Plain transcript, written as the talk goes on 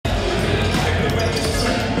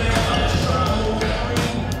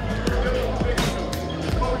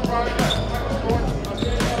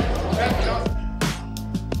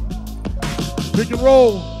Pick and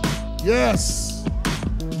roll. Yes.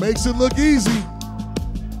 Makes it look easy.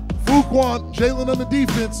 Fuquan, Jalen on the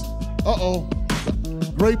defense. Uh-oh.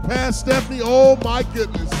 Great pass, Stephanie. Oh, my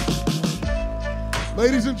goodness.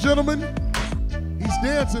 Ladies and gentlemen, he's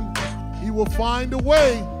dancing. He will find a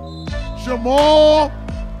way. Jamal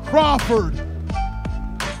Crawford.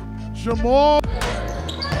 Jamal.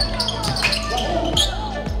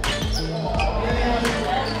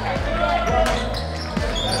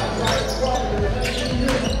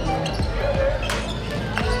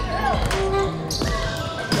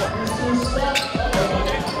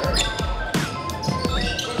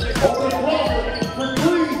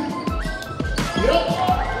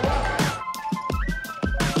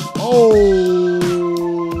 Oh.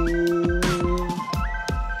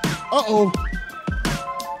 Uh-oh.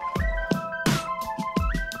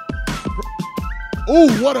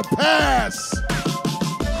 Oh, what a pass.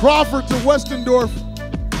 Crawford to Westendorf.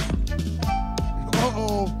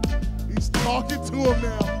 Uh-oh. He's talking to him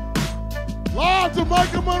now. Live to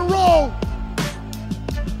Micah Monroe.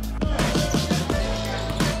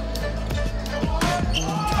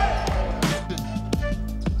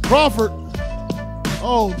 Crawford.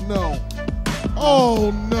 Oh, no. Oh,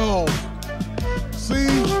 no.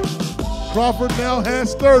 See? Crawford now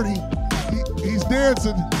has 30. He's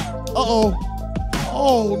dancing. Uh-oh.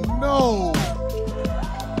 Oh, no.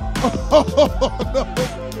 Oh, no.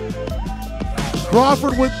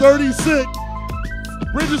 Crawford with 36.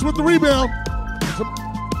 Bridges with the rebound.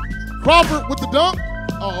 Crawford with the dunk.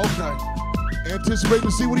 Oh, okay. Anticipating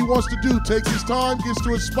to see what he wants to do. Takes his time, gets to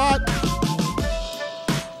his spot.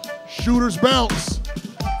 Shooters bounce.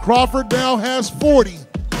 Crawford now has 40.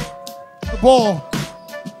 The ball.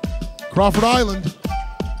 Crawford Island.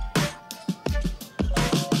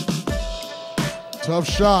 Tough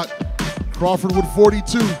shot. Crawford with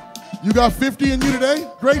 42. You got 50 in you today?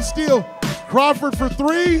 Great steal. Crawford for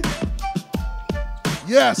 3.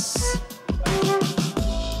 Yes.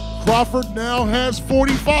 Crawford now has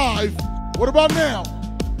 45. What about now?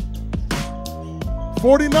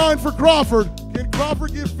 49 for Crawford. Can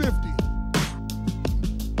Crawford get 50?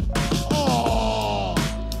 Oh.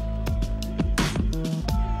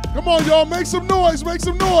 Come on, y'all, make some noise, make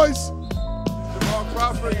some noise. Jamal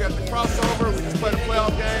Crawford, you got the crossover. We just played a playoff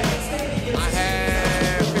game. I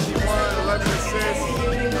had 51, 11 assists.